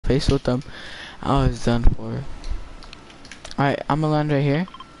face with them, I was done for. Alright, I'm gonna land right here.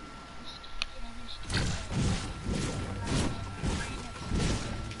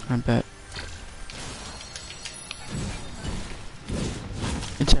 I bet.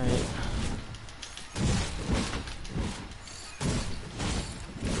 It's alright.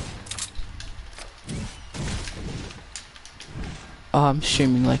 Oh, I'm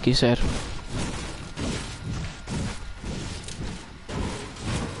streaming like you said.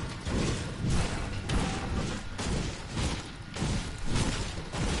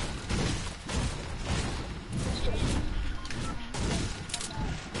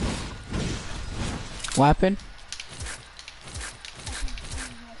 What happened?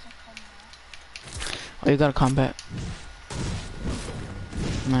 Oh, you got a combat.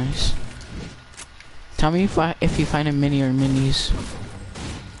 Nice. Tell me if you find a mini or minis.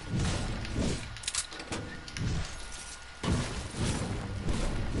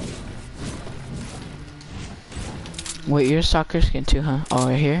 Wait, you're a soccer skin too, huh? Oh,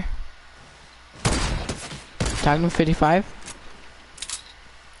 right here. Magnum 55.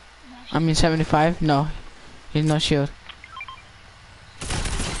 I mean 75. No, he's no shield.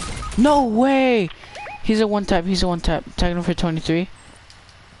 No way! He's a one tap. He's a one tap. Tagging him for 23.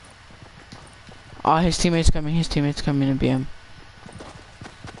 Oh, his teammate's coming. His teammate's coming to BM.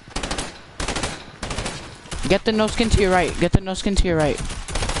 Get the no skin to your right. Get the no skin to your right.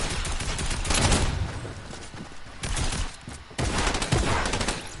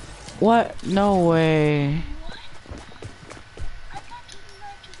 What? No way.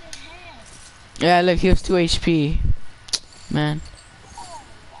 Yeah, look, he was 2 HP. Man.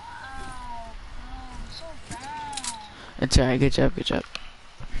 It's alright. Good job. Good job.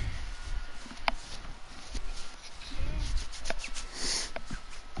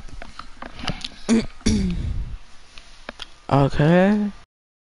 Okay.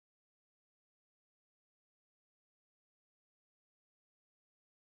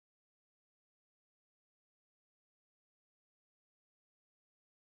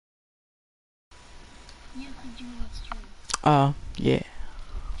 Oh, yeah.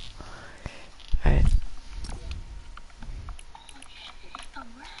 Alright.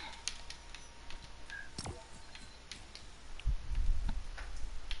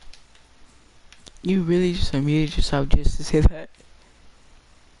 You really just unmuted yourself just to say that?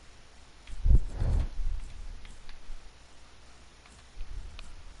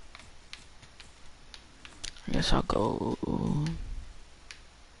 I guess I'll go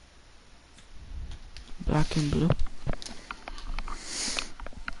black and blue.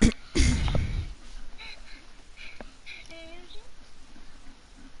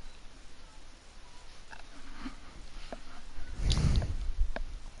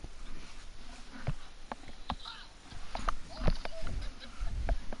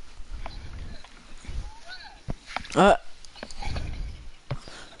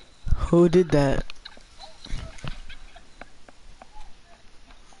 Who did that?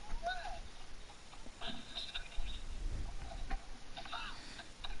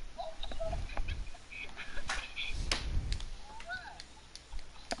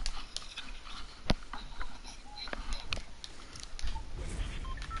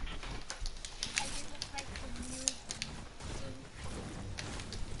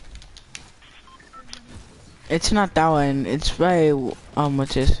 It's not that one. It's by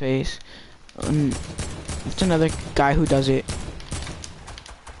what's his face? It's another guy who does it.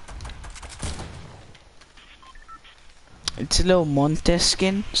 It's a little Montes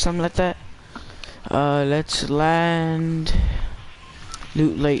skin, something like that. Let's land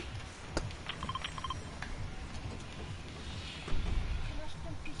Loot Lake.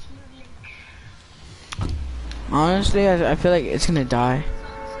 Honestly, I feel like it's gonna die.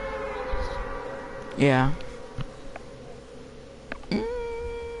 Yeah.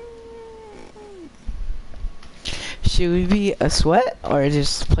 Should we be a sweat or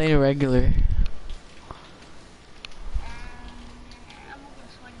just plain regular?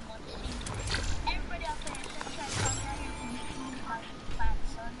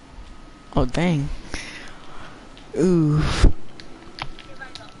 Oh dang. Ooh.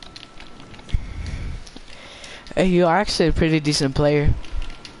 Hey, you're actually a pretty decent player.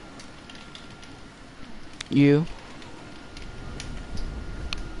 You.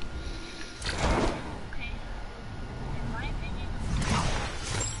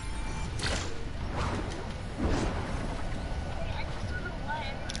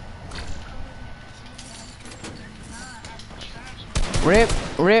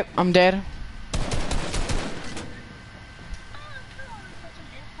 Rip, I'm dead.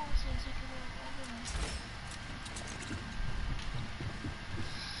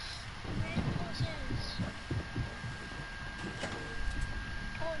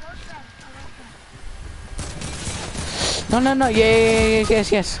 No, no, no. Yeah, yeah, yeah, yeah,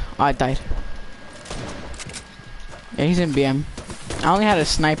 yes, yes. Oh, I died. Yeah, he's in BM. I only had a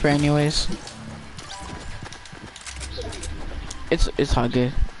sniper anyways. It's all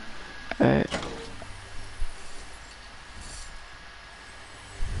good. Alright.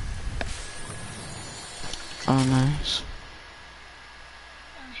 Oh, nice.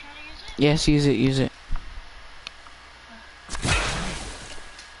 Yes, use it, use it.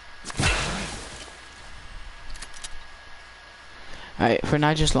 Alright, for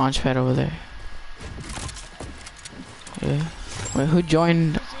now, just launch pad over there. Yeah. Wait, who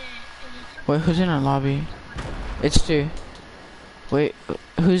joined? Wait, who's in our lobby? It's 2. Wait,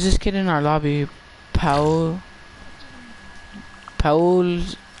 who's this kid in our lobby? Paul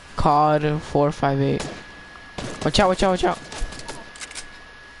COD 458. Watch out, watch out, watch out.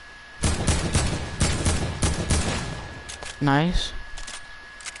 Nice.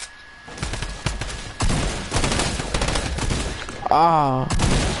 Oh.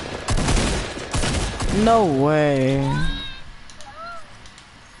 No way.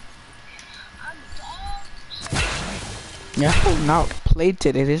 Yeah, I have not played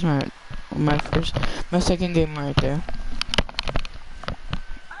today. This is my second game right there.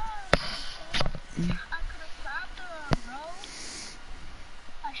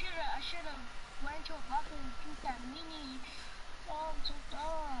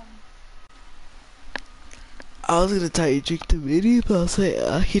 I was gonna tell you drink the mini, but I was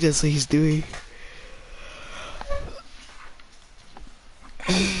like, he does what he's doing.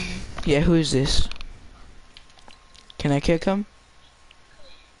 Yeah, who is this? Can I kick him?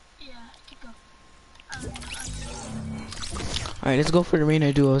 Yeah, kick him. Alright, let's go for the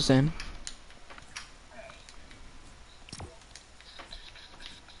arena duos then.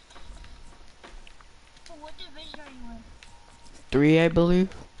 So what division are you in? 3, I believe.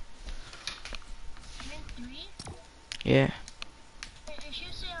 You're in 3? Yeah. It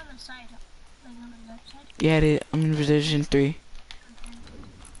should say on the side, like on the left side. Yeah, I'm in Division 3. I'm in division 5.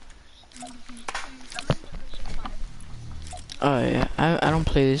 Oh yeah, I don't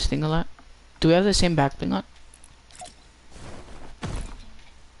play this thing a lot. Do we have the same back bling on?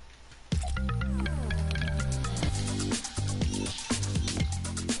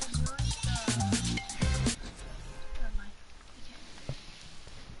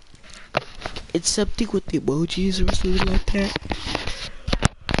 It's something with the emojis or something like that.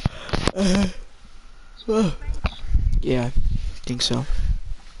 Yeah, I think so.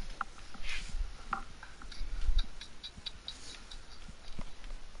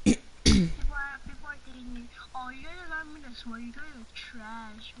 People are getting me. Oh, you guys are me this way. You guys are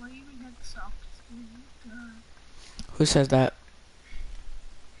trash. Why you even have socks? Oh my god. Who says that?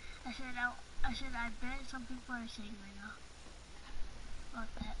 I said I bet some people are saying right now. About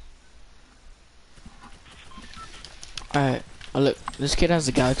that. Alright, oh look, this kid has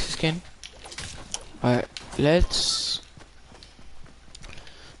the galaxy skin. Alright, let's...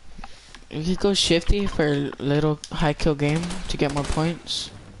 We could go shifty for a little high kill game to get more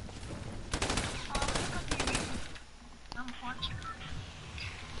points. I'm watching.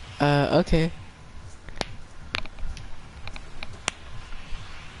 Okay.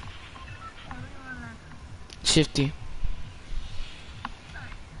 Shifty.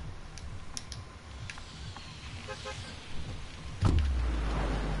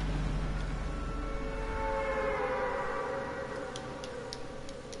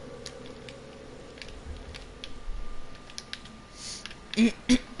 Can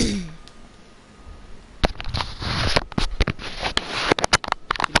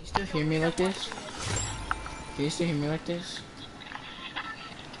you still hear me like this? Can you still hear me like this?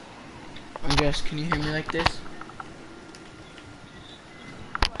 Andres, can you hear me like this?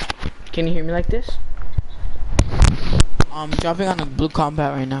 Can you hear me like this? I'm dropping on a blue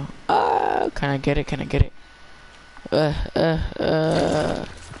combat right now. Can I get it? Can I get it? Let's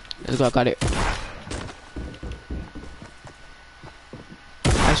go, I got it.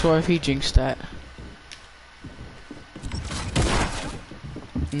 I swear if he jinxed that.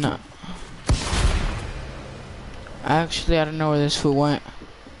 No. Actually, I don't know where this fool went.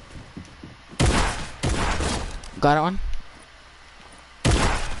 Got it one?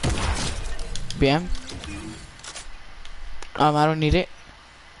 BM? I don't need it.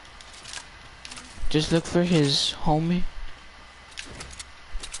 Just look for his homie.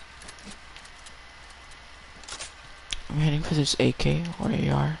 I'm heading for this AK or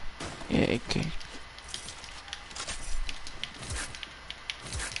AR. Yeah, AK.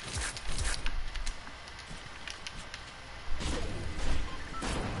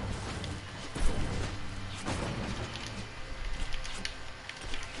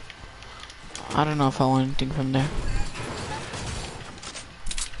 I don't know if I want anything from there.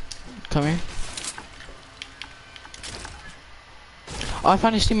 Come here. Oh, I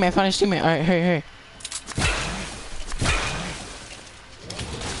found his teammate. Alright, hurry.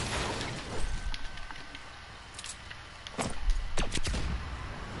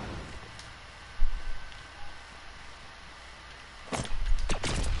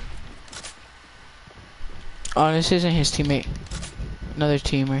 Oh, this isn't his teammate. Another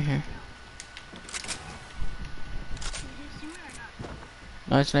team right here.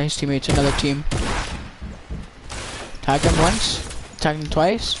 No, it's not his teammate. It's another team. Tag him once. Tag him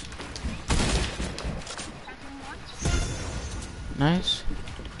twice. Nice.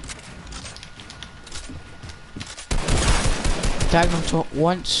 Tag him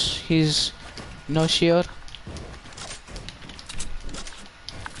once. He's no shield.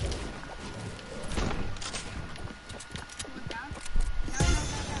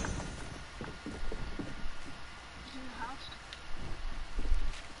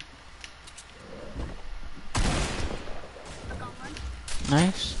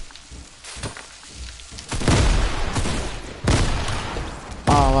 Nice.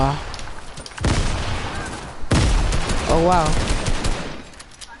 Oh wow. Oh wow.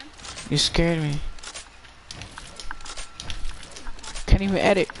 You scared me. Can't even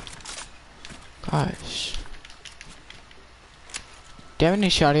edit. Gosh. Do you have any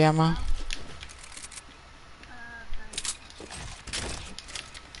shotty ammo?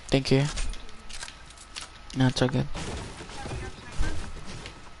 Thank you. No, it's all good.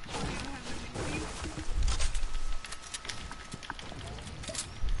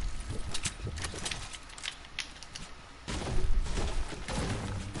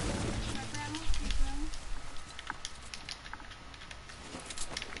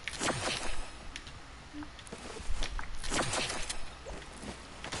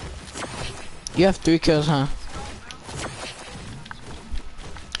 You have 3 kills, huh?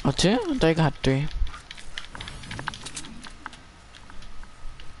 Oh, 2? I thought I got 3.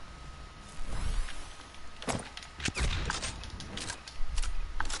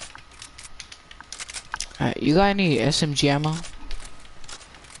 Alright, you got any SMG ammo?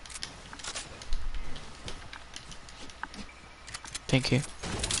 Thank you.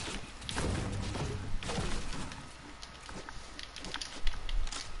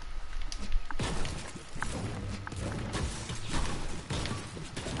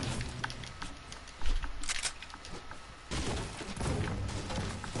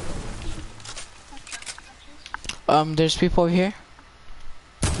 There's people over here.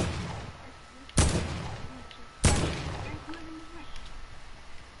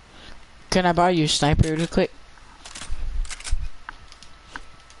 Can I buy you a sniper really quick?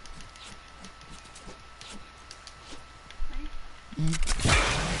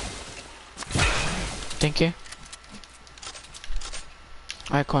 Thank you.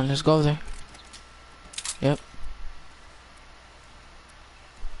 Alright, come on, let's go there. Yep.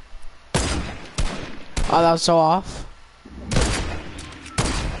 Oh, that was so off.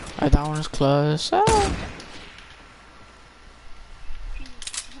 Alright, that one is close. Ah.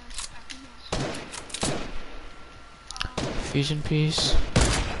 Fusion piece.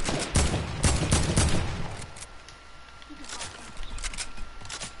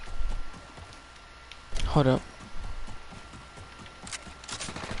 Hold up.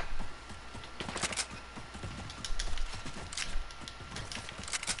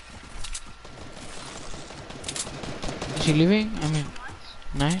 Is he leaving? I mean,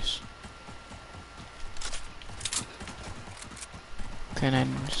 nice. Can I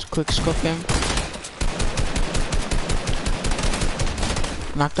just quick scope him?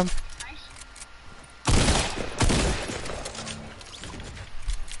 Knocked him.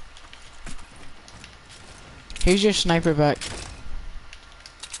 Here's your sniper back.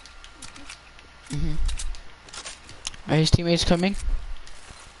 Are his teammates coming?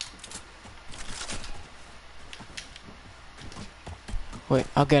 Wait,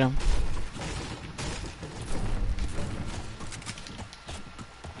 I'll get him.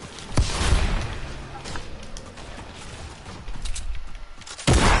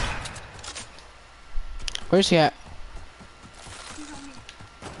 Where's he at?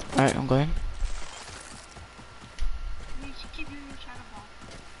 Alright, I'm going.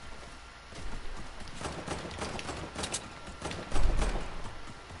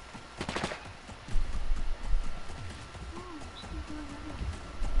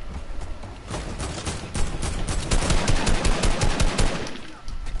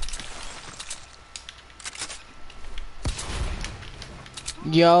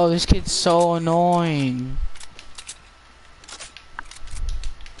 Yo, this kid's so annoying.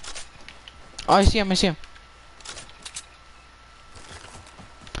 Oh, I see him.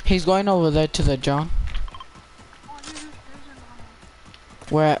 He's going over there to the drone. Oh, there's another.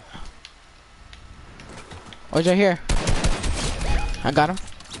 Where at? Oh, he's right here. I got him.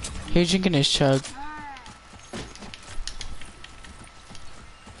 He's drinking his chug.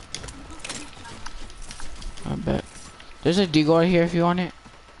 I bet. There's a deagle right here if you want it.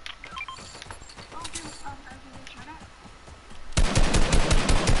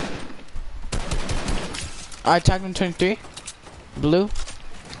 I tagged him 23. Blue.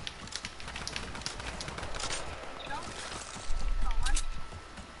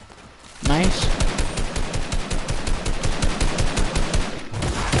 Nice.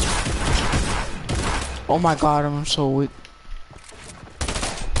 Oh my god, I'm so weak.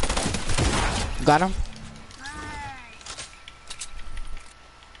 Got him.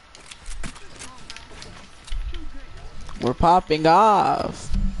 We're popping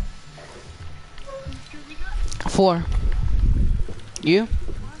off. 4. You?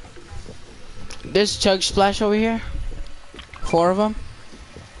 There's chug splash over here. 4 of them.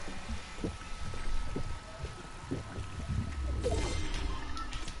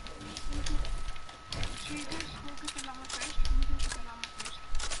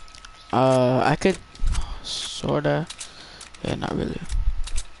 I could sorta. Yeah, not really.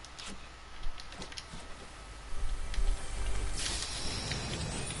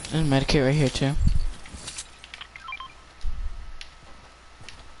 There's a medikit right here too.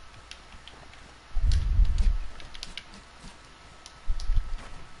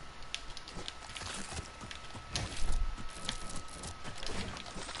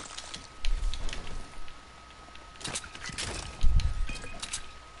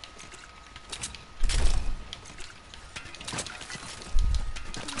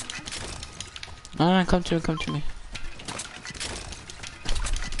 No, come to me, come to me.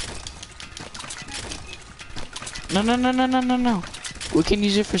 No. We can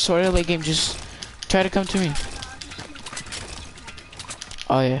use it for sort of late game. Just try to come to me.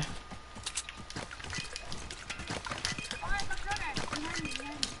 Oh yeah.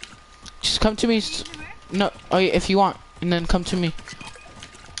 Just come to me. No, oh yeah, if you want, and then come to me.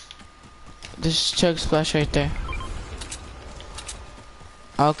 There's chug splash right there.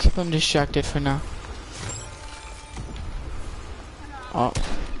 I'll keep him distracted for now. Oh.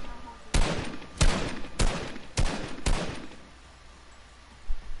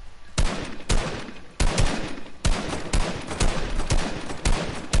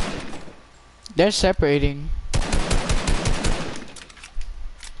 They're separating.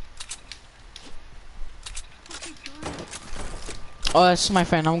 Oh, that's my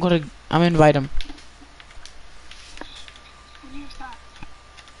friend. I'm gonna invite him.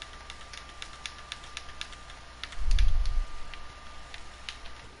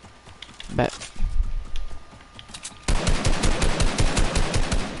 Bet.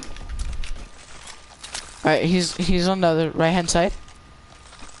 Alright, he's on the other right hand side.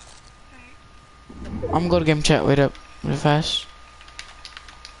 I'm gonna game chat. Wait up, real fast.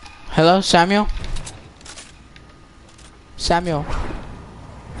 Hello, Samuel. Samuel.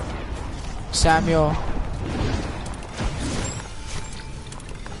 Samuel.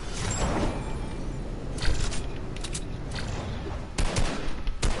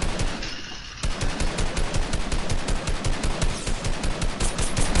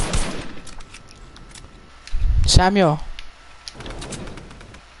 Samuel.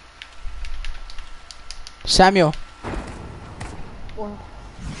 Samuel. What?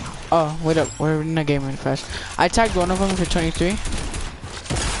 Oh, wait up. We're in a game really fast. I tagged one of them for 23.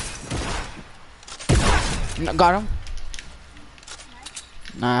 Got him.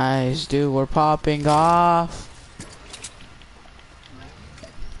 Nice, dude. We're popping off.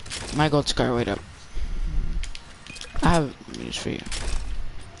 My gold scar. Wait up. I have news for you.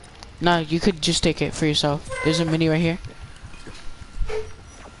 No, you could just take it for yourself. There's a mini right here.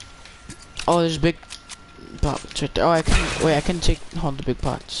 Oh, there's big pots right there. Oh, I can hold the big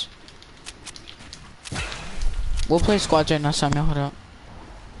pots. We'll play squads right now, Samuel. Hold up.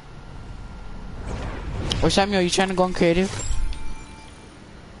 Or Samuel, you trying to go on creative?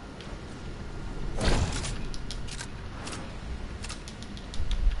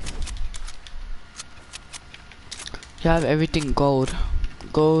 You have everything gold.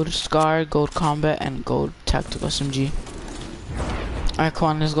 Gold Scar, Gold Combat, and Gold Tactical SMG. Alright, come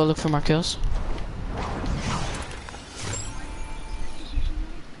on, let's go look for more kills.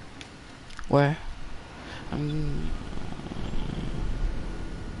 Where? I'm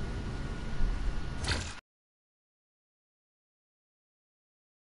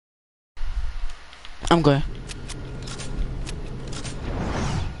going.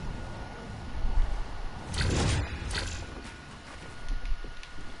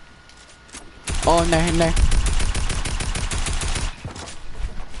 Oh, in there.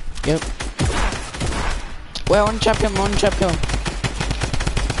 Yep. Wait, one chap him.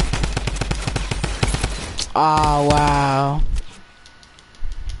 Ah, wow.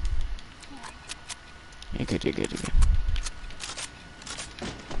 You're good.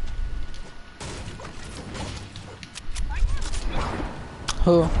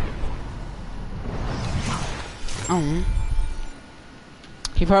 Who?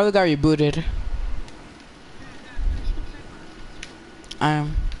 He probably got rebooted.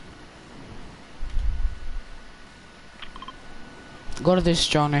 Go to this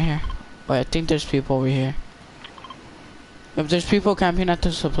drone right here. Wait, I think there's people over here. If there's people camping at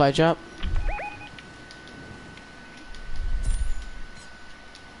the supply drop.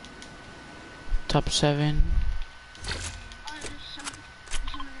 Top 7. Oh, there's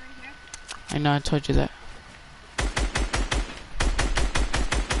somebody right here. I know, I told you that.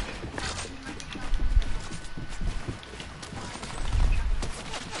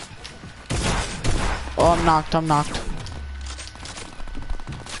 Oh, I'm knocked.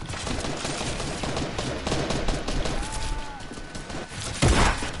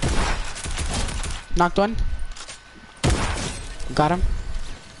 Knocked one. Got him.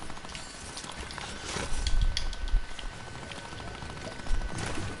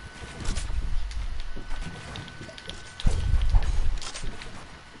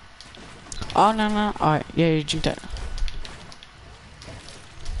 Oh, no. Alright, yeah, you jumped that.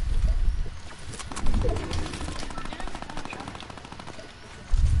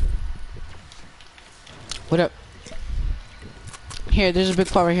 What up? Here, there's a big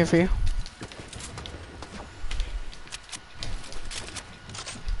pot right here for you.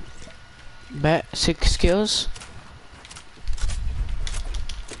 Bet 6 kills.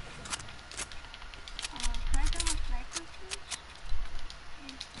 Can I get my sniper,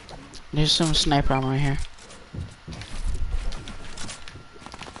 please? There's some sniper ammo right here.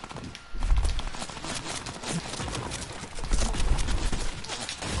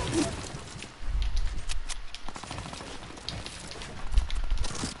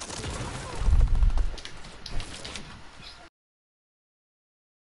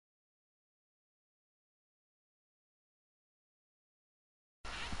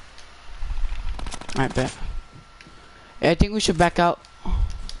 Alright, bet. I think we should back out.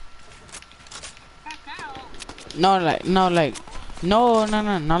 Back out. No,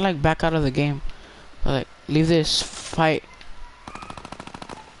 not like back out of the game. But like, leave this fight.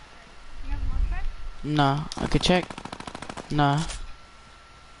 You have launch pad? No, I could check. Nah.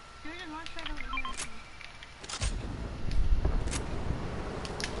 There's a launch pad over here.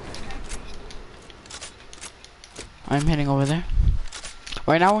 I'm heading over there.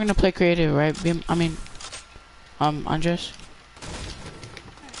 Right now we're gonna play creative, right? Andres?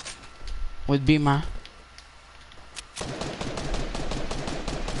 With Bima.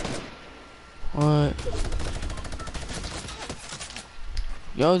 What?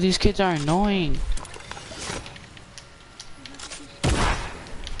 Yo, these kids are annoying.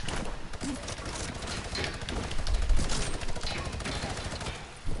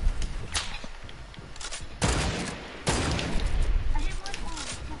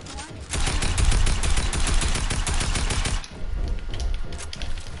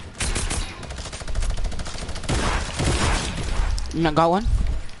 I got one.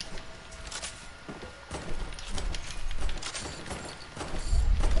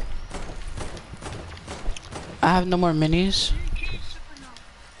 I have no more minis.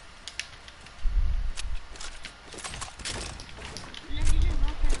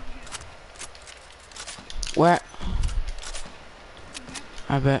 Where?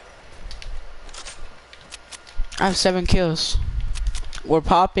 I bet. I have 7 kills. We're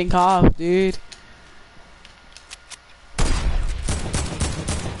popping off, dude.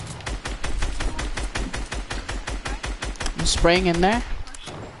 I'm spraying in there.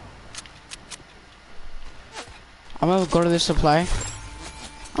 I'm gonna go to this supply.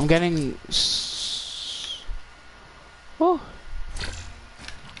 I'm getting. Oh.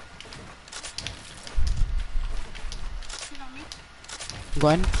 Go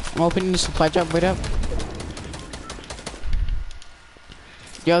ahead. I'm opening the supply drop. Wait up.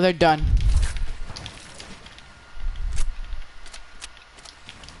 Yo, they're done.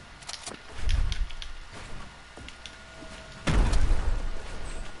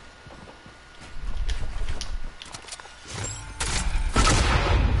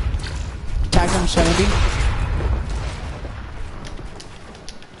 Tag them 70.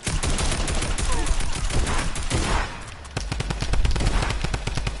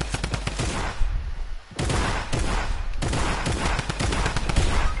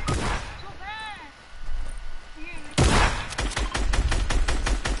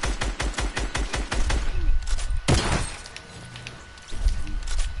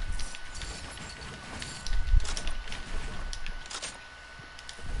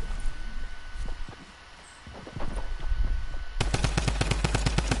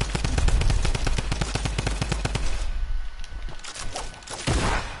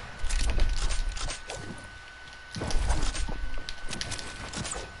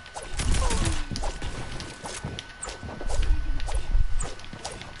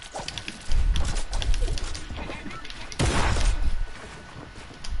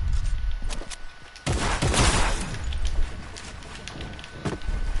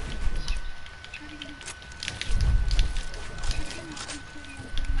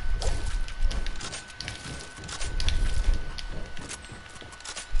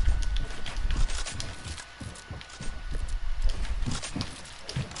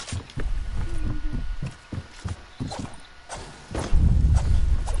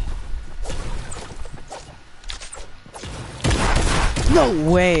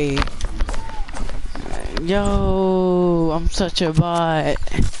 No way. Yo, I'm such a bot.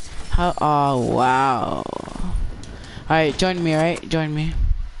 How? Oh wow. Alright, join me, alright? Join me.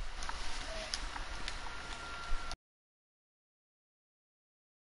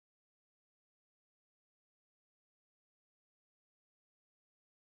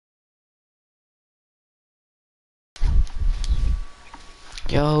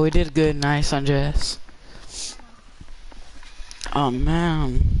 Yo, we did good. Nice, Andres. Oh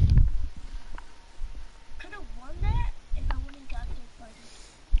man. Could have won that if I wouldn't got there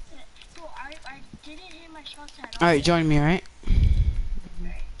first. So I didn't hit my shots at all. Alright, join me, alright?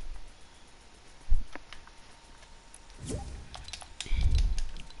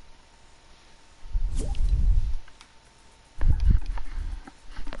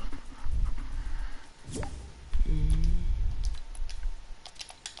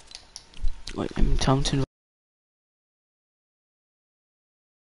 Wait, I'm telling him to.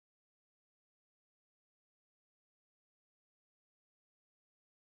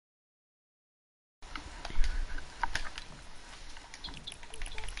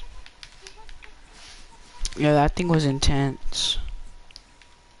 Yeah, that thing was intense.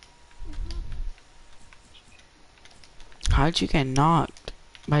 How'd you get knocked?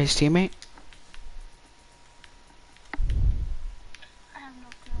 By his teammate? I have no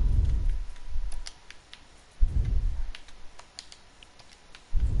clue.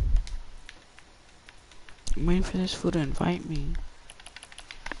 I'm waiting for this fool to invite me.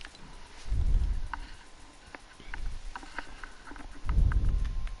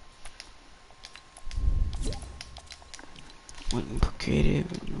 Waiting for creative.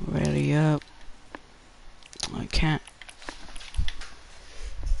 Ready up. I can't.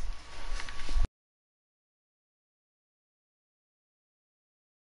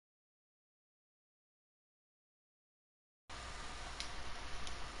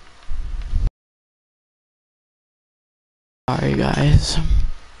 Sorry, guys.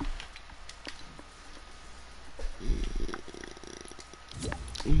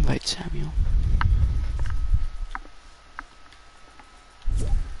 Invite Samuel.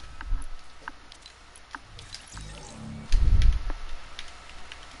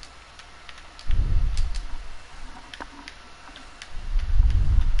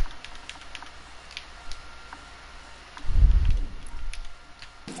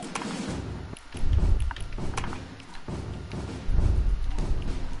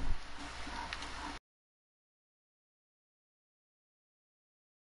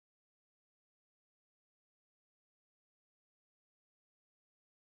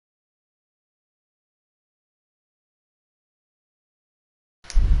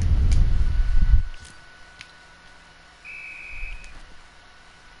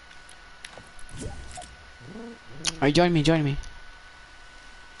 Alright, join me, join me.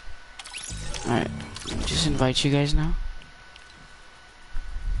 Alright, just invite you guys now.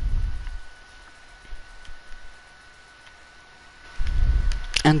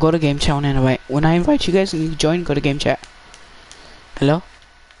 And go to game chat when I invite. When I invite you guys and you join, go to game chat. Hello?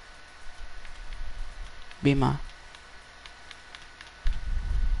 Bima.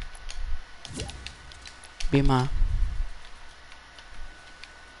 Bima.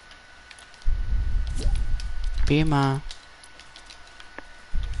 Bima.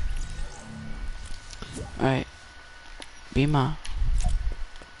 Alright. Bima.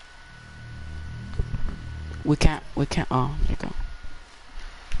 We can't, oh, there you go.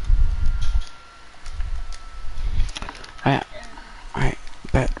 Alright, alright,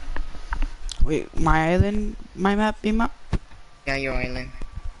 bet. Wait, my island, my map, Bima? Yeah, your island.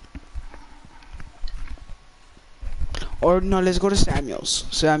 Or no, let's go to Samuel's.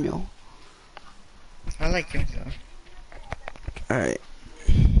 Samuel. I like it though. Alright.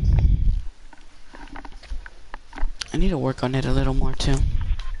 I need to work on it a little more too.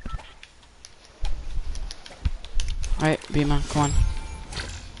 Alright, Bima, come on.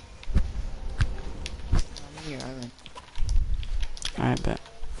 I'm in your island. Alright, bet.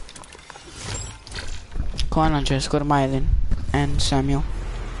 Come on, Andres, go to my island. And Samuel.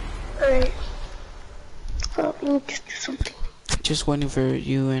 Alright. Let me just do something. Just waiting for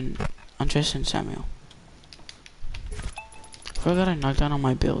you and Andres and Samuel. Forgot I knocked down all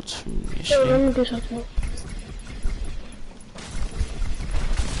my builds from Yo, yesterday. let me do something.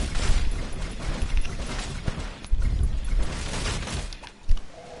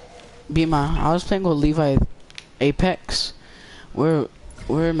 Bima, I was playing with Levi Apex. We're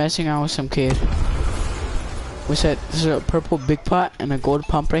messing around with some kid. We said there's a purple big pot and a gold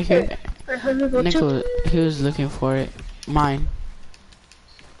pump right here. Nicholas, he was looking for it. Mine.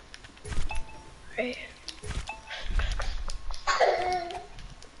 Right.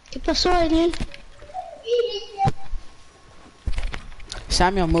 ¿Qué pasó, Alien?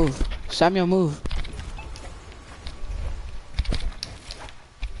 Samuel, move. Samuel, move.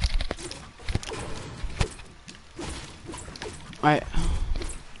 Alright.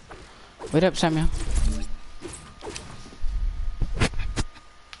 Wait up, Samuel.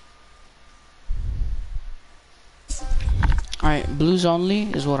 Alright, blues only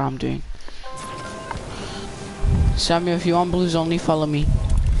is what I'm doing. Samuel, if you want blues only, follow me.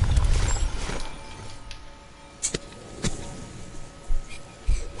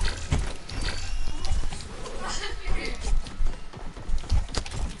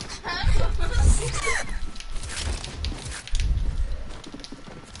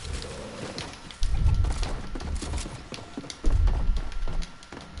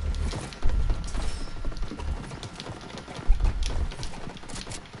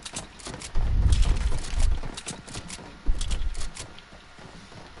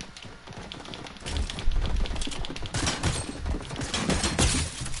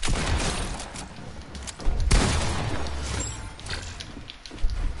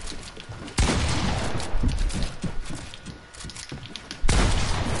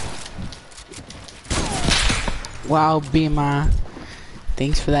 Wow, Bima.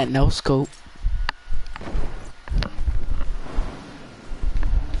 Thanks for that no scope.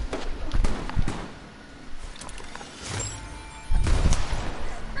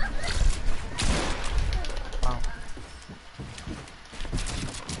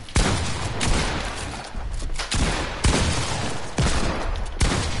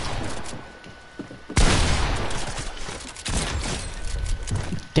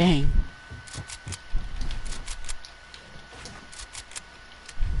 Dang.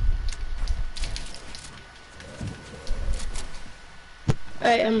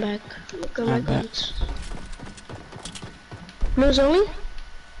 Alright, I'm back. Look at my I'm back. guns. Blues only?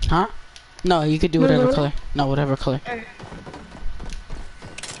 Huh? No, you could do whatever color. No, whatever color.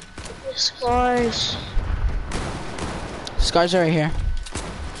 Scars. Scars are right here.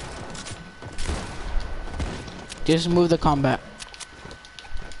 Just move the combat.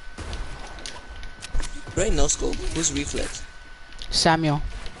 Right, no scope. Who's reflex? Samuel.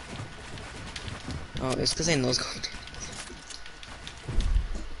 Oh, it's because I no scope.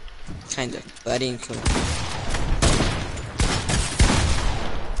 Kinda, but I didn't kill him.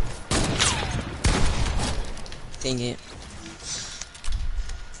 Dang it.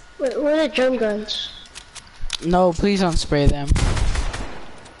 Wait, where are the drum guns? No, please don't spray them.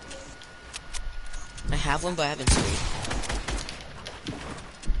 I have one, but I haven't sprayed.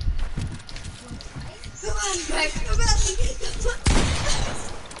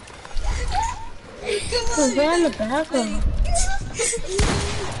 Oh, they're in the background.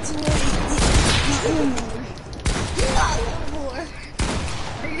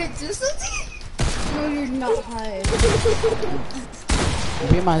 Are you gonna do something? No, you're not high.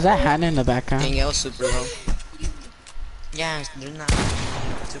 Bima, is that Hannah in the background? Dang it, I was super low. Yeah, they're not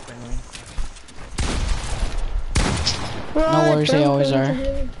super annoying. No worries, they always are.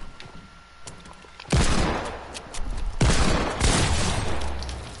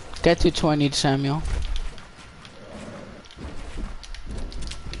 Get to 20, Samuel.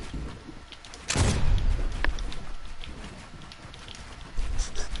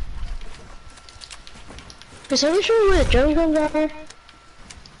 Is someone sure where the drum guns are?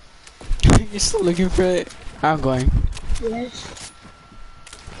 You're still looking for it? I'm going. Yes.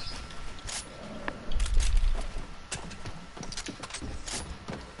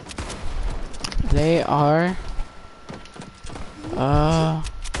 They are...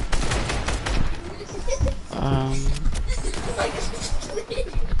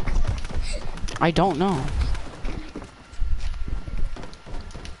 I don't know.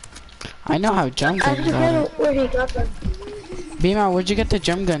 I know how drum I guns just are. know where he got them. Bima, where'd you get the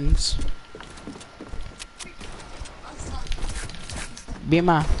drum guns?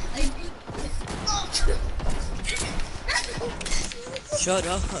 Bima, Shut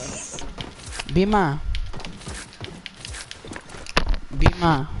up. Bima.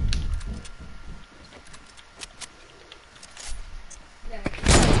 Bima.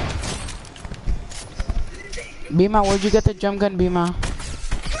 Bima, where'd you get the drum gun, Bima?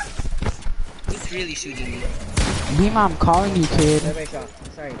 He's really shooting me. Bima, I'm calling you, kid.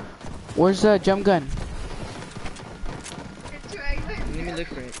 Sorry. Where's the drum gun? Let me look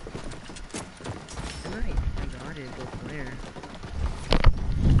for it. Right. I got it, but where?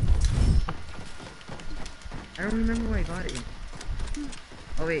 I don't remember where I got it.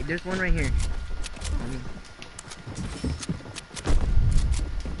 Oh wait, there's one right here.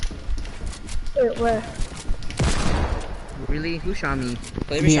 Wait, where? Really? Who shot me?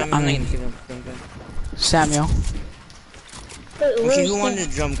 Whoever Me, shot me, I I'm not mean- gonna give him drum gun. Samuel. Wait, Okay, where's who wanted the...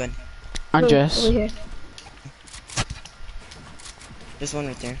 a drum gun? Me, Andres. over here. There's one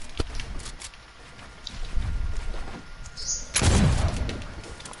right there.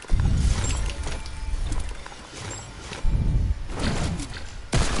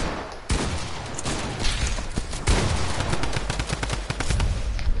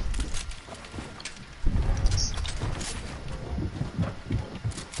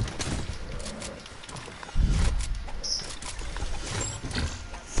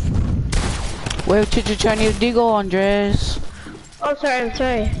 Wait, Chinese Deagle, Andres. Oh, sorry, I'm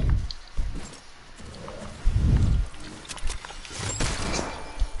sorry.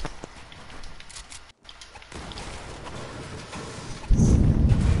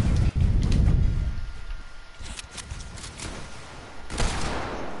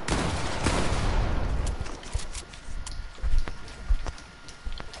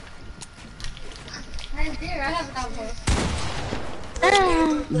 I'm there. I have a downpour.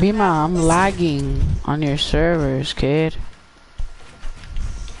 Bima, I'm lagging on your servers, kid.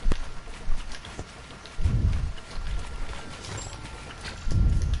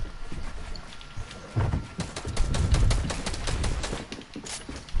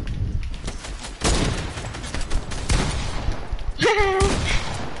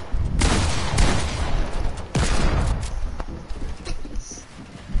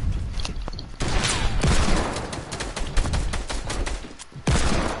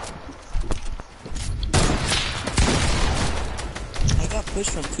 I got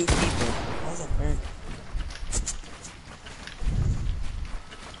pushed from 2 people. How does that hurt?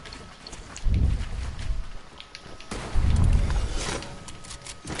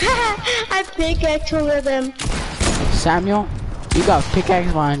 I pickaxe one of them. Samuel, you got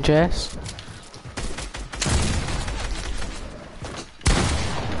pickaxe by Andres.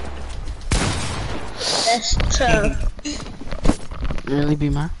 That's tough. Really,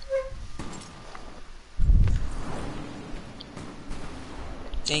 Bima?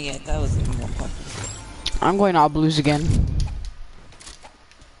 Dang it, that was even more fun. I'm going all blues again.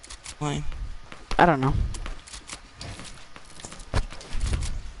 Why? I don't know.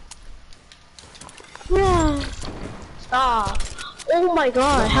 Yeah. Stop. Oh my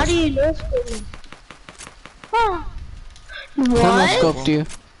god, how do you know me? Ah. Who no What? scoped you?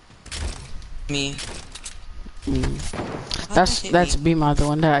 Me. That's Bima, the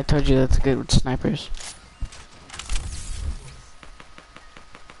one that I told you that's good with snipers.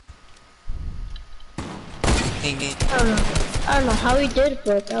 Dang it. I don't know how he did,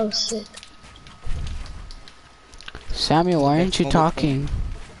 but that was sick. Samuel, why aren't you talking?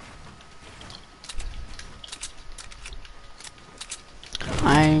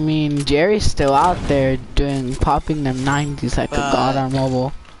 I mean, Jerry's still out there popping them 90s like a god on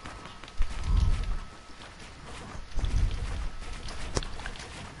mobile.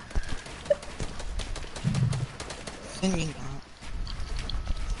 Can you not?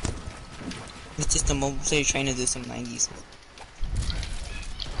 It's just a mobile player trying to do some 90s.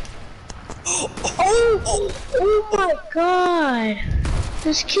 Oh my god!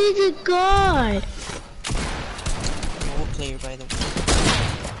 This kid's a god! Mobile player, by the way.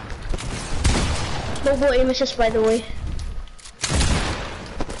 Mobile aim assist, by the way.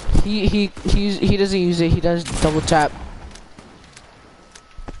 He doesn't use it. He does double tap.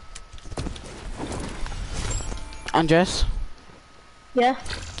 Andres, Yeah?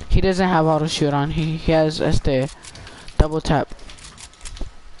 he doesn't have auto shoot on. He has double tap.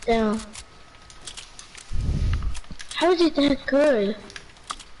 Damn. How is it that good?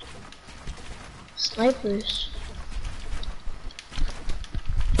 Snipers.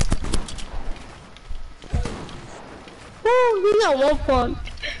 Oh, he got one point.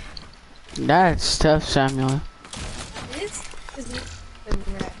 That's tough, Samuel. This is the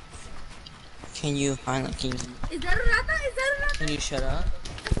rat. Can you finally, Is that a rata? Is that a rata? can you shut up?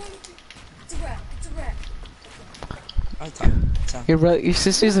 It's a rat. It's a rat. I thought. Your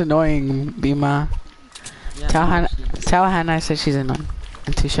sister's annoying, Bima. Yeah, Tell Hannah I said she's annoying.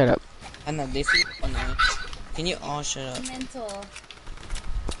 And to shut up. Hannah, they feel annoying. Can you all shut up? Mental.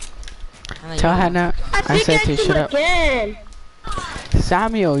 Hannah, Tell you're- Hannah I said to shut up. Again.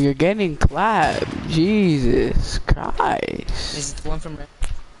 Samuel, you're getting clapped. Jesus Christ. Is it the one from Red?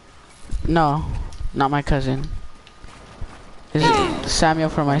 No, not my cousin. This is Samuel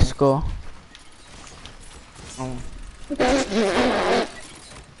from my school. Oh.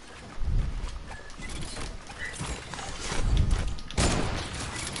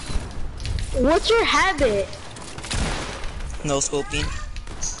 What's your habit? No scoping.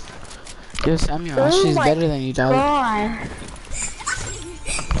 Yo, Samuel, Oh she's my better than you, dog. God.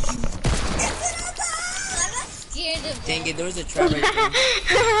 Dang it, there was a trap right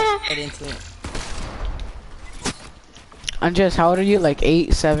there. Get into it. Andres, how old are you? Like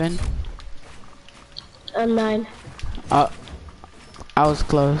 8, 7? I'm 9. I was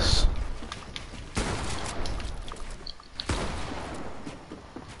close.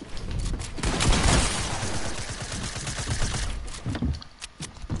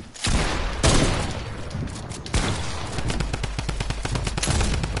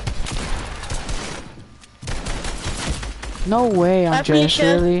 No way, Andres, Misha.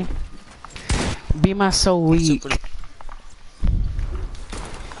 really? Be my so weak. Super.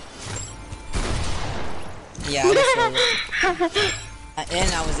 Yeah, I was so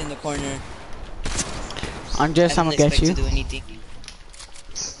and I was in the corner. Andres, I I'ma didn't get expect you. to do anything.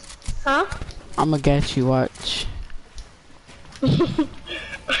 Huh? I'ma get you, watch. Time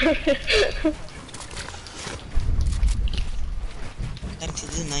to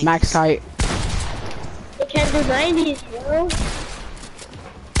do 90s. Max height. I can't do 90s, bro.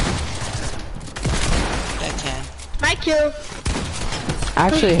 I can. My kill. I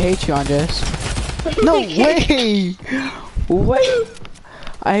actually hate you, Andres. No way! Wait!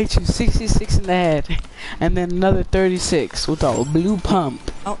 I hate you 66 in the head. And then another 36 with a blue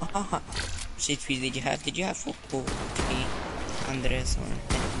pump. Oh, shit, please, did you have full Andres or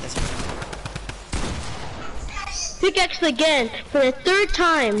that's Pickaxe again for the 3rd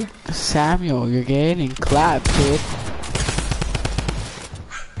time. Samuel, you're getting clapped, kid.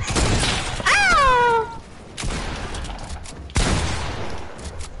 Ah!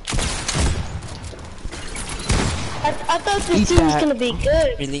 I thought this Eat team was that. gonna be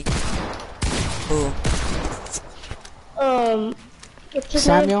good. really? Who? What's his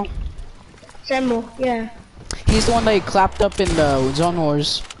Samuel? name? Samuel, yeah. He's the one that clapped up in the Zone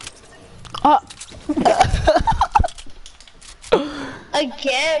Wars.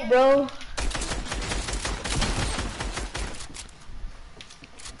 Again, bro.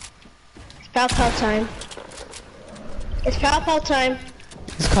 It's pow pow time. It's pow pow time.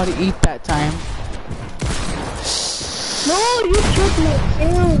 It's called Eat That Time. No, you took my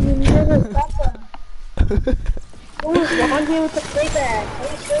kill, you little papa. Who was wrong here with the playback? Are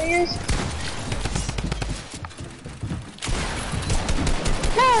you serious?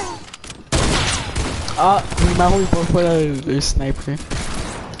 We might only both put a sniper.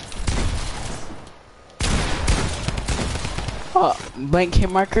 Blank hit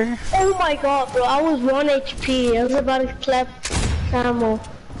marker. Oh my god, bro, I was 1 HP. I was about to clap Samuel.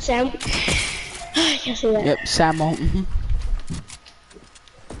 I can't say that. Yep, Samuel.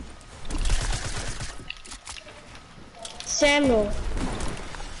 Samuel.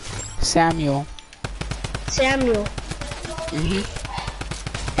 Samuel. Samuel.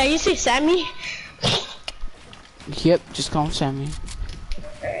 Can you say Sammy? Yep, just call him Sammy.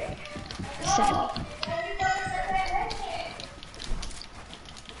 Sammy.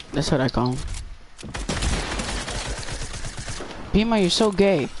 That's what I call him. Pima, you're so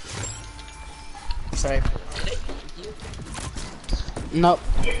gay. Sorry. Nope.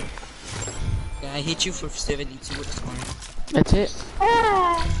 Yeah, I hit you for 72 with a score. That's it.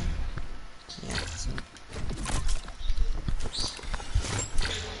 Ah. Yeah. So.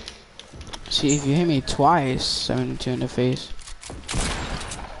 See, if you hit me twice, 72 in the face.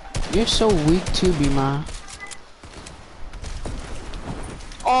 You're so weak too, Bima.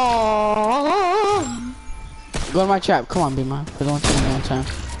 Oh. Go to my trap. Come on, Bima. For the one time.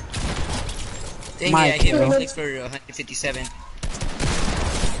 Dang My it, I hit kill. reflex for 157.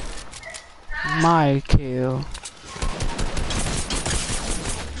 My kill.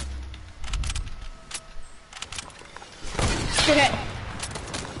 Okay.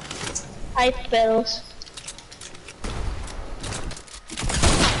 Hype battles.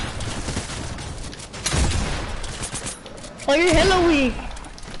 Oh, you're hella weak.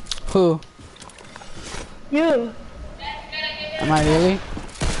 Who? You. Am I really?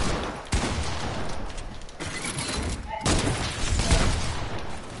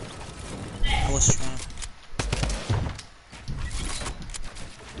 I was trying.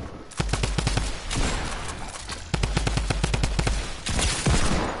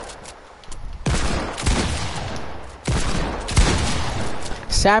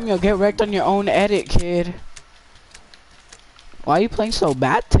 Samuel, get wrecked on your own edit, kid. Why are you playing so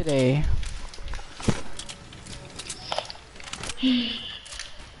bad today?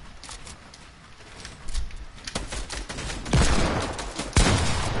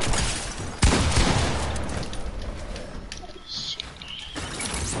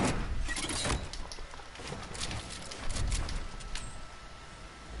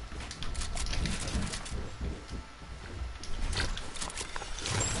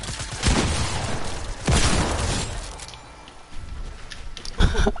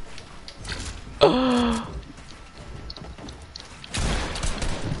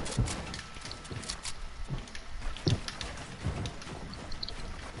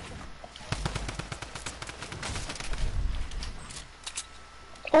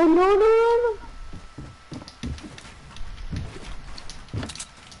 Oh no no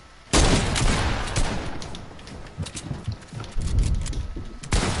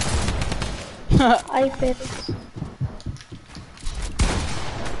no! I bet.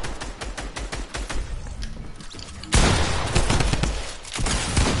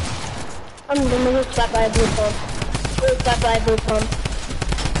 I'm gonna get slapped by a blue pump. Slapped by a blue pump.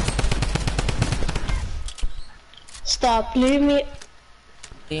 Stop, leave me.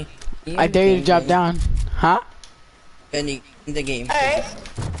 I dare you to drop down. Huh? In the game. Alright.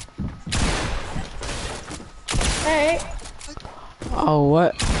 Alright. Oh,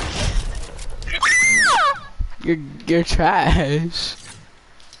 what? You're trash.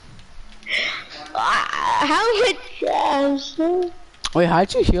 How is it trash? Wait,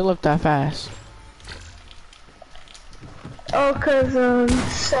 how'd you heal up that fast? Oh, cause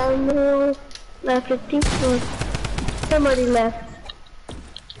Samuel left. I think somebody left.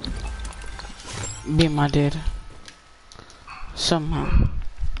 Beam, I did. Somehow.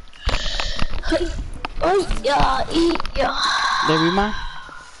 Oh yeah, yeah. There, Beam.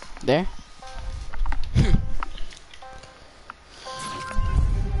 There.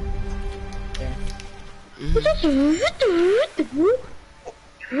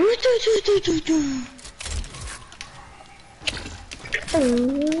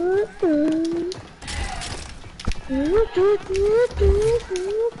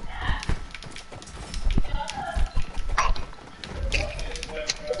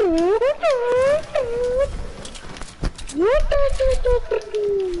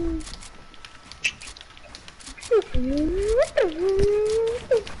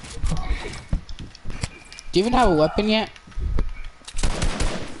 Do you even have a weapon yet?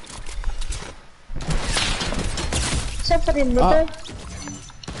 Somebody in the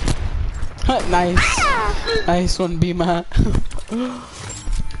Nice. Nice one, Beema.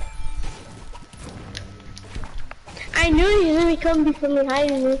 I knew he was gonna come from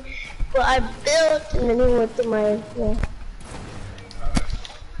behind me, but I built and then he went to my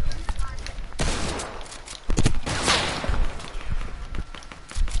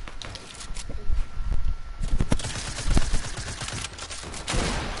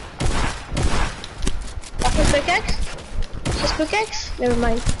Pickaxe? Just pickaxe? Never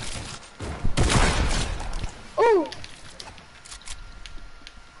mind. Oh!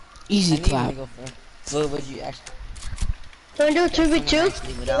 Easy clap. So would you actually? Wanna do a 2v2?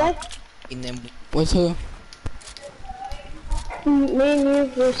 In them. With who? Me and you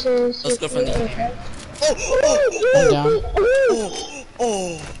versus... Let's go from the game. I'm down.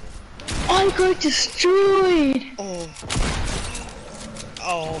 Oh. I got destroyed! Oh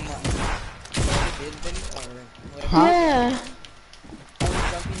my. Huh? Yeah. I was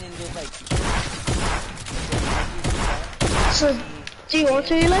jumping into like. So, do you want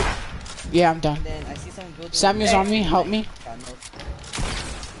to, Eli? Yeah, I'm done. And then I see someone go to Samuel's on me, help me.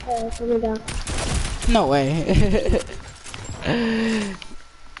 Put me down. No way.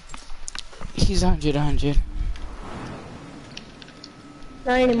 He's 100.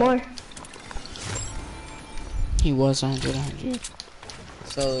 Not anymore. He was 100.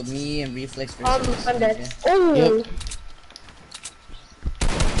 So me and Reflex versus. I'm dead. Oh! Yep.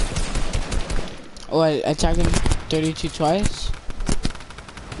 Oh, I tagged him 32 twice.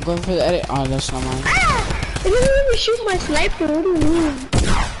 I'm going for the edit. Oh, that's not mine. Ah! It doesn't even shoot my sniper. What do you mean?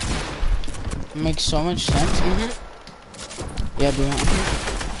 Makes so much sense. Yeah, dude.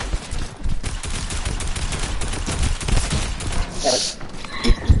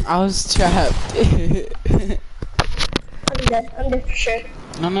 I was trapped. I'm dead for sure.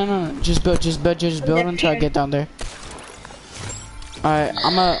 No. Just build until I get down there. Alright,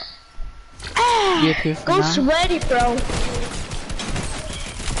 I'ma be up here for Go now. sweaty, bro.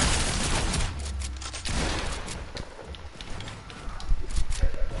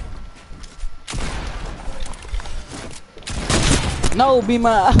 No,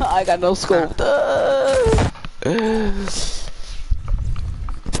 Beema, I got no scope.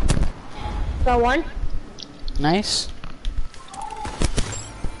 Got one. Nice.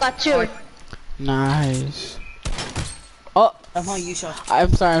 Got two. Nice. Oh, Somehow you shot.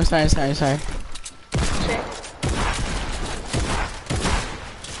 I'm sorry. Shit.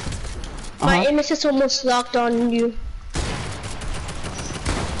 My aim is almost locked on you.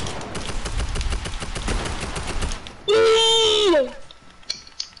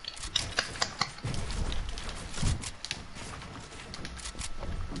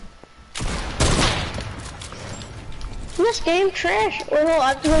 This game trash. Oh no,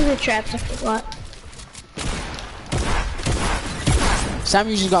 I have to go to the traps. I forgot.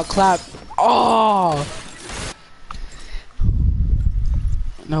 Samuel just got clapped. Oh.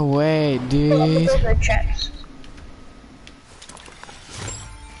 No way, I'm gonna dude. build my traps.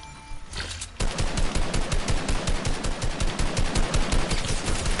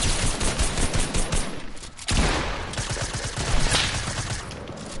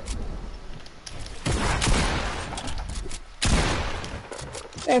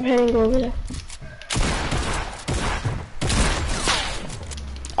 I'm heading over there.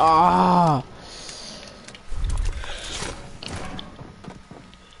 Ah.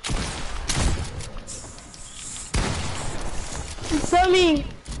 It's coming.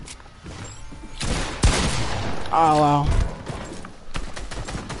 Oh wow.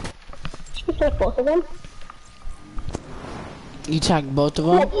 Should we take both of them? You tagged both of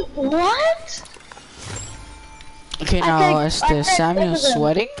them? What? Okay, I now tagged- is I the tagged Samuel both of them.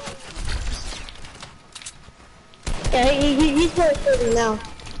 sweating? Yeah, he's really shooting now.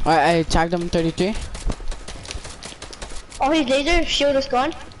 I tagged him 33. Oh, his laser shield is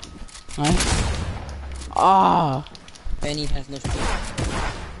gone. Nice. Ah. Benny has no shield.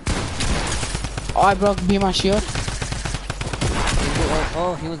 Oh, I broke B my shield.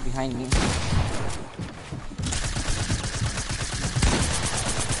 Oh, he was behind me.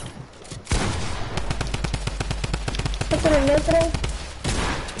 Put it in there today.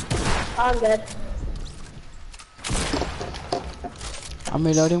 I'm good. I'm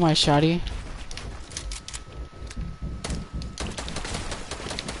reloading my shotty.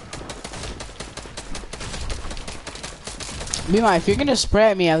 Bima, if you're gonna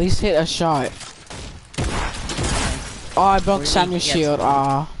spray at me, at least hit a shot. Oh, I broke Samuel's Yes. shield.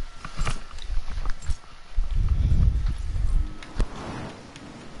 Ah.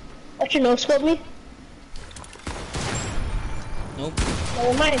 What, you no scope me? Nope.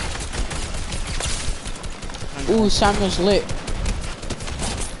 Never mind. Ooh, Samuel's lit.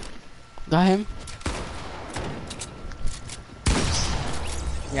 Got him?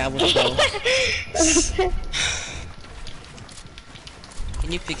 Yeah, I was slow.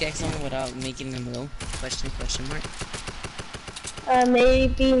 Can you pickaxe someone without making them low? Question mark.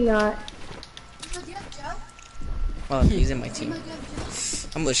 Maybe not. So do you have gel? Well, he's in my team. Do you have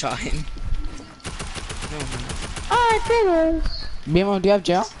gel? I'm gonna shot him. No, no, Oh, it is. Bima, do you have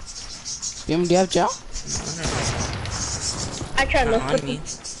gel? Bima, do you have gel? I tried no, no not on scope me. me.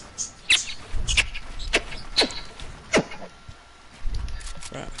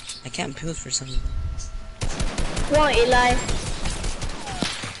 Bro, I can't build for some reason. Come on, Eli.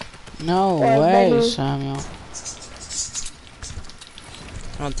 No Or way, Benny. Samuel.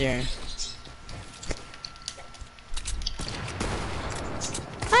 Out there.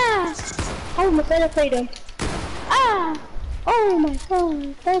 Ah! Oh my god, I played him. Ah! Oh my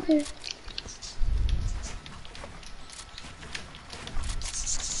god, okay.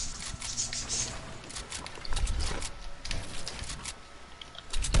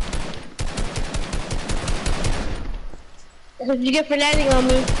 That's what you get for landing on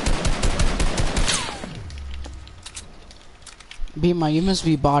me. Bima, you must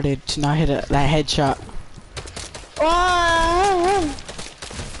be botted to not hit that headshot. Oh!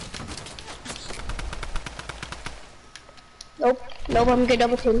 Nope, nope, I'm gonna get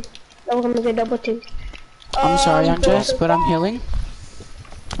double team. Nope, I'm gonna get double team. I'm sorry, Andres, Go- but I'm healing.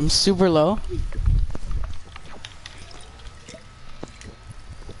 I'm super low.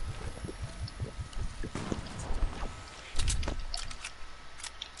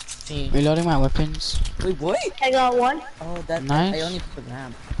 Team. Reloading my weapons. Wait, what? I got one. Oh, that Nice. I only put the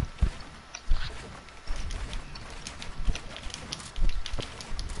ramp.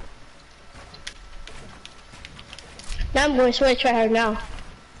 Now I'm going to switch right here now.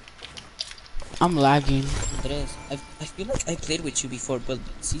 I'm lagging. Andres, I feel like I played with you before, but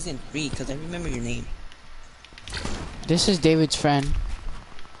season 3, because I remember your name. This is David's friend.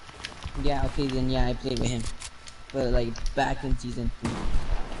 Yeah, okay, then yeah, I played with him. But like back in season 3.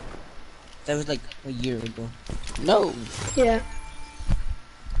 That was like a year ago. No. Yeah.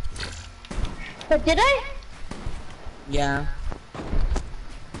 But did I? Yeah.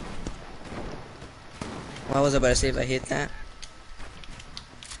 What I was about to say if I hit that.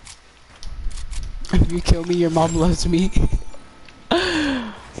 If you kill me, your mom loves me.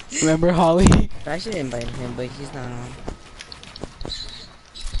 Remember Holly? I should invite him, but he's not on.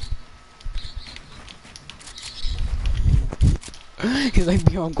 He's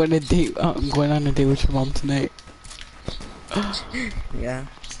like, yo, I'm going on a date with your mom tonight. Yeah.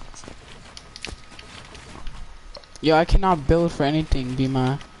 Yo, I cannot build for anything,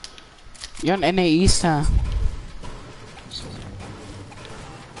 Bima. You're on NA East, huh?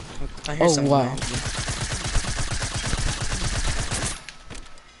 I hear Oh, someone wow. behind you.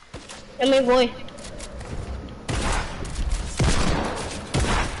 Come here, boy.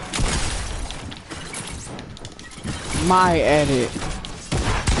 My edit.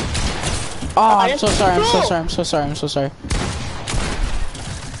 Oh, I'm so sorry, I'm so sorry, I'm so sorry, I'm so sorry.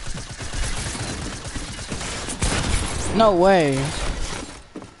 No way.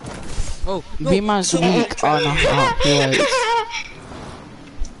 Oh, no. Beamon's weak. Oh no, oh, he was.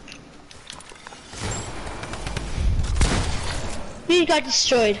 He got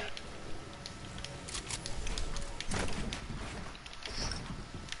destroyed.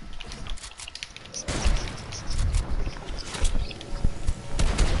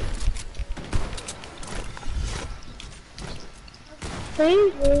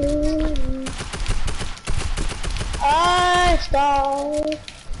 I stop.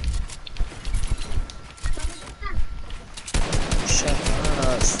 Shut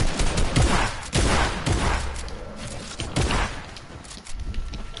up.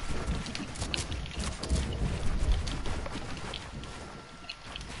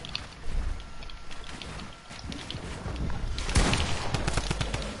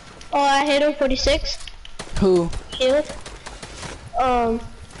 Oh, I hit him 46. Who? Killed.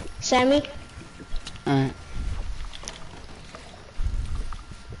 Sammy. Alright.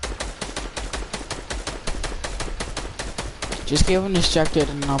 Just get him distracted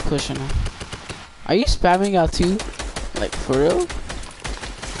and I'll push him. Are you spamming out too? Like for real?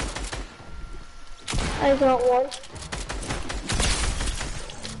 I got one.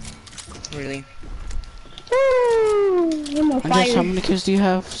 Really? I'm on Andres, how fire. many kills do you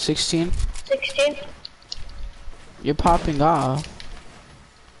have? 16? 16. You're popping off.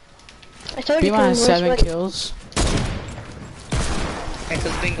 I told you Beamon has to 7 kills. I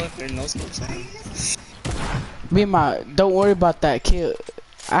could have been going for no scope sign. Beamon, don't worry about that kill.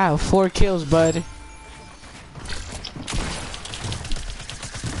 I have 4 kills, bud.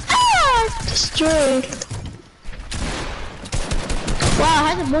 Ah! Destroyed. Wow,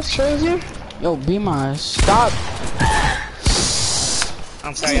 I had the most kills here. Yo, Beamon, stop.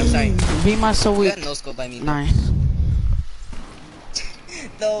 I'm sorry, I'm sorry. Beamon's so You weak. got no scope by me. Though. Nice.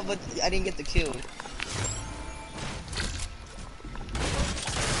 No, but I didn't get the kill.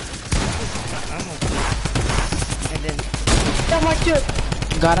 And then Got more too.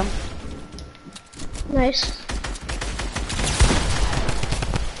 Got him. Nice.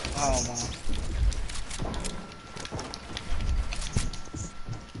 oh wow.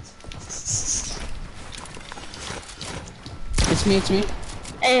 It's me, it's me.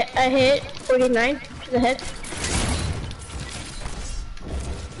 I hit 49 to the head.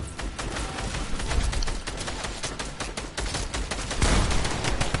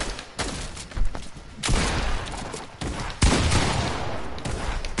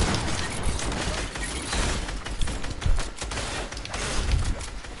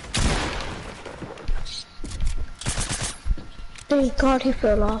 Thank God he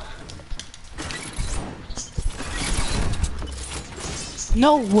fell off.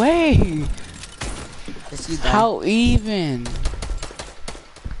 No way. Yes, you died. How even?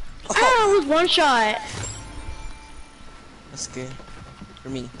 Ah, it was one shot. That's good. For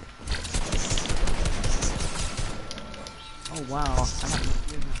me. Oh wow.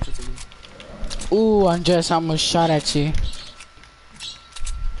 Ooh, Andres almost shot at you.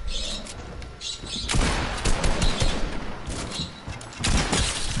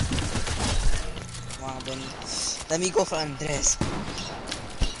 Wow, then let me go for Andres.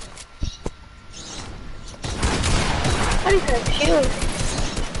 How do you have shield?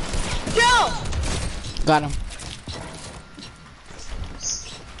 Joe! Got him.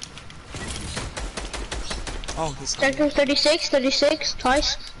 Oh, he's Sector 36, 36,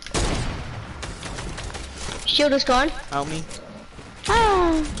 twice. Shield is gone. help me.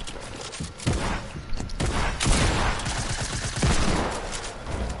 Ah.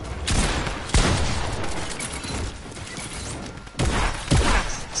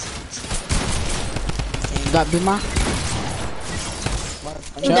 Got Bima. What?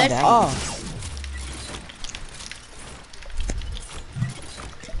 I'm dead. Oh.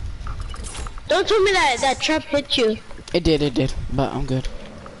 Don't tell me that trap hit you. It did, but I'm good.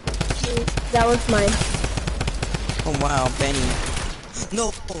 That was mine. Oh wow, Benny.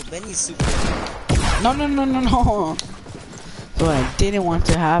 No, oh, Benny's super. No. What I didn't want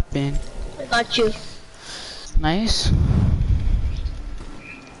to happen. I got you. Nice.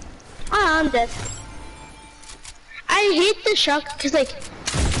 Ah, I'm dead. I hate the shock because like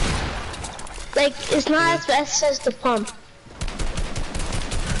it's not as fast as the pump.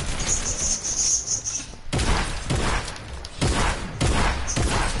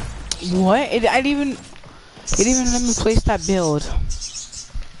 What? It didn't even let me place that build.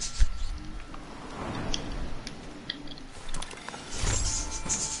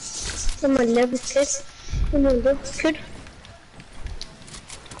 I'm a level 6. That's good.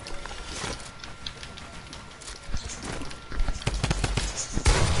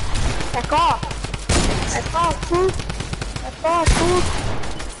 Back off. Back off, fool. Back off, fool.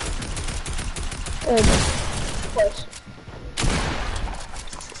 Of course.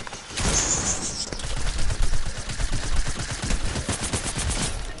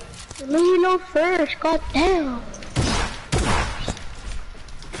 Leave you know first, god damn.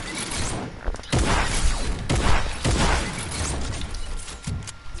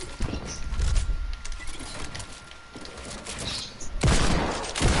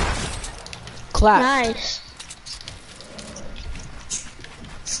 Clap. Nice.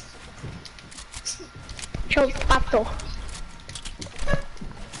 Choke pato.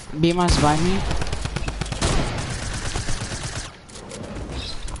 Be must by me.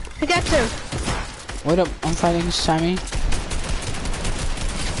 I got him. Wait up, I'm fighting Sammy.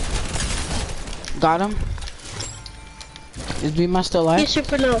 Got him. Is Bima still alive? He's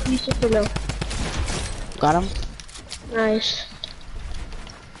super low. He's super low. Got him. Nice.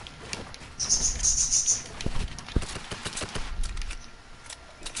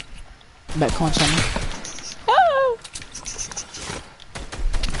 Back, come on, Sammy.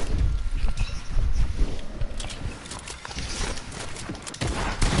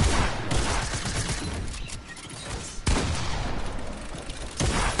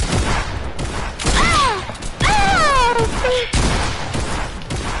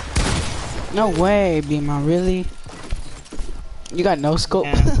 No way, Bima, really? You got no scope?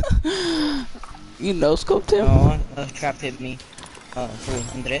 Yeah. You no scoped him? No, a trap hit me. Who,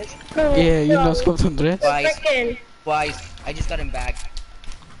 Andres? Yeah, you no scoped Andres? Twice. Frickin'. Twice. I just got him back.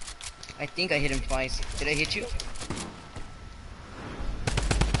 I think I hit him twice. Did I hit you?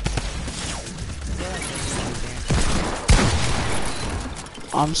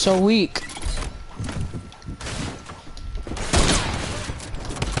 I'm so weak.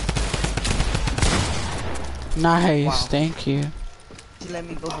 Nice, Wow. thank you. Just let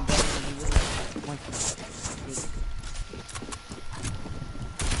me go for better than you would.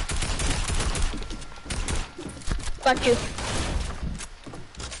 Got you.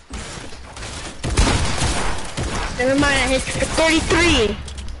 Never mind, I hit you for 33.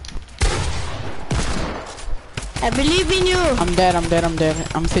 I believe in you. I'm dead, I'm dead, I'm dead.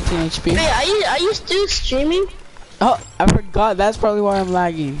 I'm 15 HP. Wait, are you still streaming? Oh, I forgot. That's probably why I'm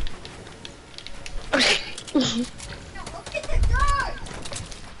lagging.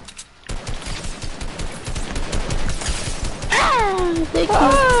 Thank you.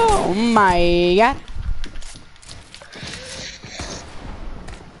 Oh my god.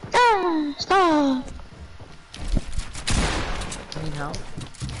 Stop. Need help?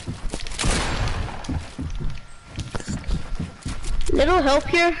 Little help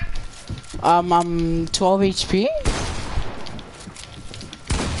here. I'm 12 HP.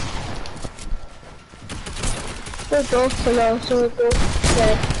 We'll go for now, so we'll go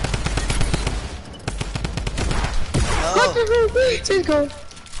dead. Oh, Let's go.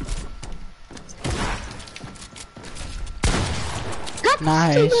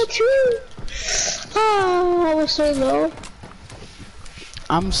 Nice. Oh, I was so low.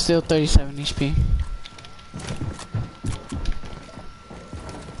 I'm still 37 HP.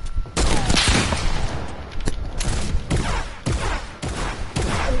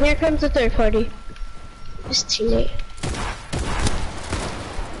 And here comes the third party. His teammate.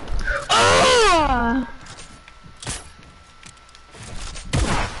 Ah!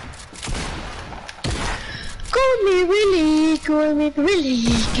 Go me really, go me really.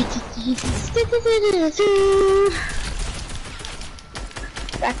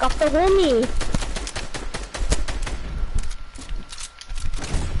 Back up the homie.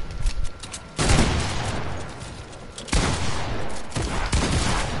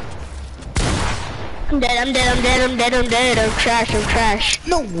 I'm dead, I'm trash.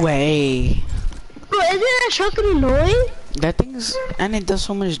 No way. Bro, isn't that fucking annoying? That thing is, and it does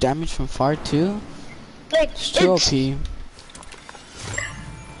so much damage from far too. Like, It's too it's, OP.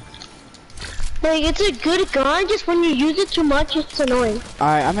 like, it's a good gun, just when you use it too much, it's annoying.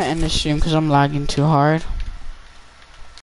 Alright, I'm gonna end the stream because I'm lagging too hard.